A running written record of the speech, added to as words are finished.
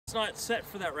It's not set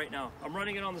for that right now. I'm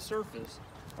running it on the surface.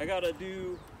 I gotta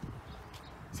do...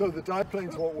 So the dive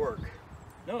planes won't work?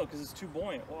 No, because it's too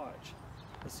buoyant. Watch.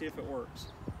 Let's see if it works.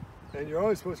 And you're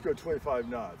only supposed to go 25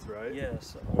 knots, right?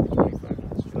 Yes, only 25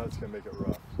 knots. So that's going to make it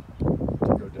rough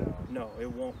to go down. No, it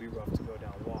won't be rough to go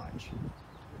down. Watch.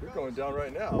 You're going down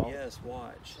right now. Yes,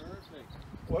 watch. Perfect.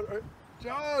 What are,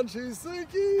 John, she's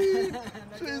sinking!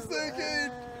 She's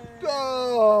sinking!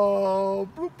 Oh!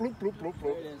 Bloop, bloop, bloop, bloop,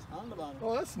 There bloop. it is, on the bottom.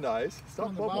 Oh, that's nice.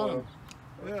 Stop bubbling.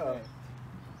 Yeah. Okay.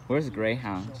 Where's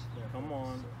Greyhound? Come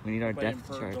on. We need our Nobody depth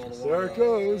inverted all charges. the There water. it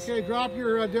goes. Okay, drop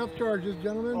your depth charges,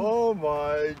 gentlemen. Oh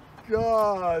my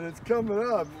God, it's coming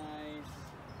up. Nice.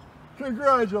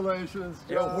 Congratulations,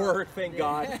 It John. worked, thank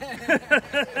God.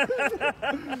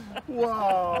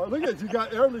 Wow, look at it, you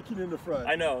got air leaking in the front.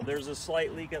 I know, there's a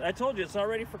slight leak. I told you, it's not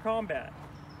ready for combat.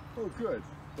 Oh good,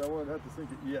 I won't have to sink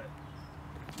it yet.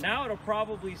 Now it'll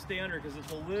probably stay under because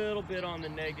it's a little bit on the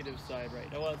negative side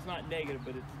right now. Well, it's not negative,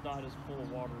 but it's not as full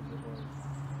of water as it was.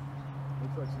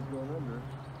 Looks like she's going under.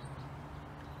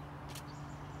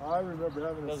 I remember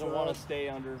having a Doesn't want to stay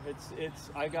under.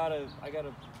 I gotta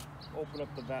open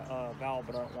up the valve,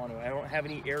 but I don't want to. I don't have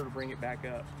any air to bring it back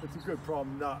up. It's a good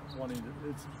problem not wanting to.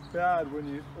 It's bad when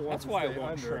you want That's to why stay I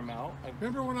won't under. trim out.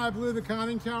 Remember when I blew the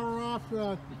conning tower off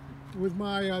with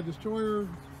my destroyer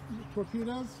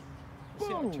torpedoes? Let's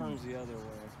see how it Boom. turns the other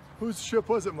way. Whose ship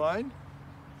was it? Mine?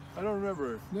 I don't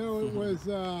remember. No, it was,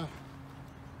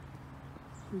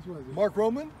 whose was it? Mark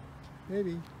Roman?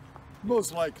 Maybe.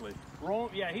 Most likely.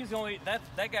 Yeah, he's the only, that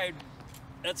guy,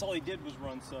 that's all he did was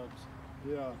run subs.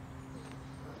 Yeah.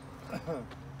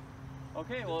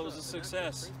 Okay, well it was a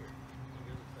success.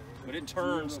 But it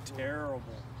turns terrible.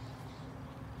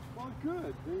 Well,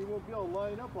 good. Then you won't be able to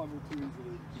line up on me too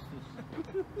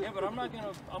easily. Yeah, but I'm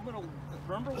gonna,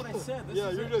 remember what I said. This Yeah,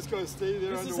 is you're a- just going to stay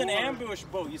there This is an underwater. ambush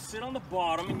boat. You sit on the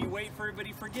bottom and you wait for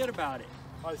everybody to forget about it.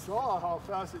 I saw how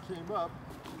fast it came up.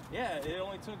 Yeah, it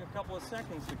only took a couple of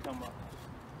seconds to come up.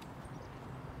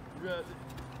 You got to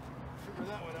figure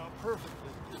that one out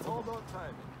perfectly. It's all about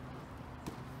timing.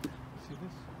 See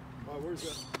this? Where's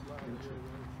that line here?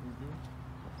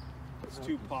 It's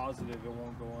too positive, it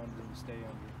won't go under and stay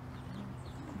under.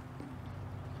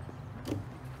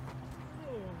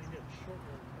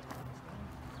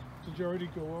 Did you already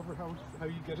go over how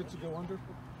you get it to go under?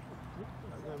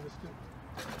 I missed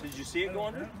it. Did you see it go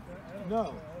under?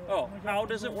 No. Oh, how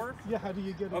does it work? Yeah, how do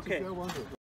you get it Okay. to go under?